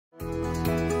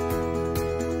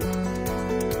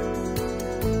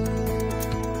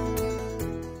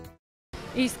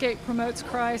Eastgate promotes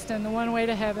Christ and the one way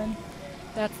to heaven.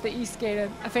 That's the Eastgate,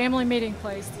 a family meeting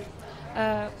place.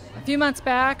 A few months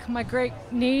back, my great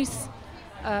niece,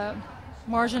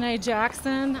 Marjanae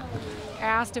Jackson,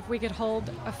 asked if we could hold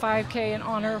a 5K in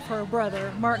honor of her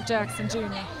brother, Mark Jackson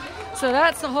Jr. So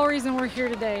that's the whole reason we're here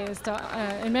today, is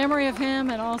to, in memory of him,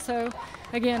 and also,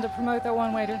 again, to promote the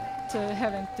one way to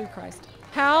heaven through Christ.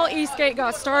 How Eastgate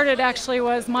got started actually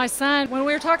was my son. When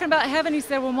we were talking about heaven, he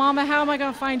said, "Well, Mama, how am I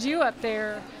going to find you up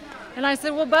there?" And I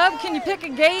said, "Well, Bub, can you pick a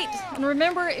gate and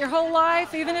remember it your whole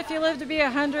life, even if you live to be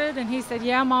 100? And he said,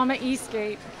 "Yeah, Mama,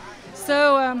 Eastgate."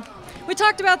 So we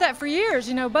talked about that for years.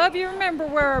 You know, Bub, you remember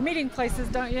where our meeting place is,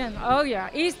 don't you? And, "Oh, yeah,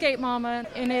 Eastgate, Mama."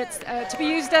 And it's to be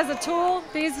used as a tool.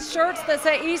 These shirts that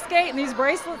say Eastgate and these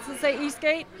bracelets that say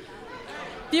Eastgate,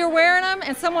 if you're wearing them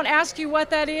and someone asks you what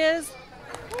that is,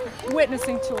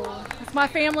 witnessing tool. It's my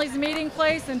family's meeting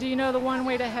place, and do you know the one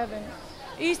way to heaven?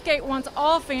 Eastgate wants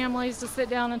all families to sit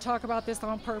down and talk about this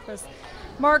on purpose.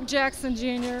 Mark Jackson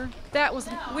Jr.,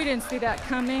 we didn't see that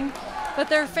coming, but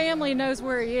their family knows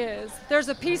where he is. There's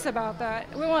a piece about that.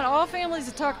 We want all families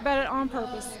to talk about it on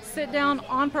purpose. Sit down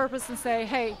on purpose and say,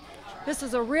 "Hey, this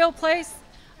is a real place.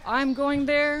 I'm going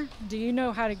there. Do you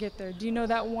know how to get there? Do you know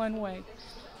that one way?"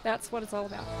 That's what it's all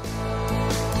about.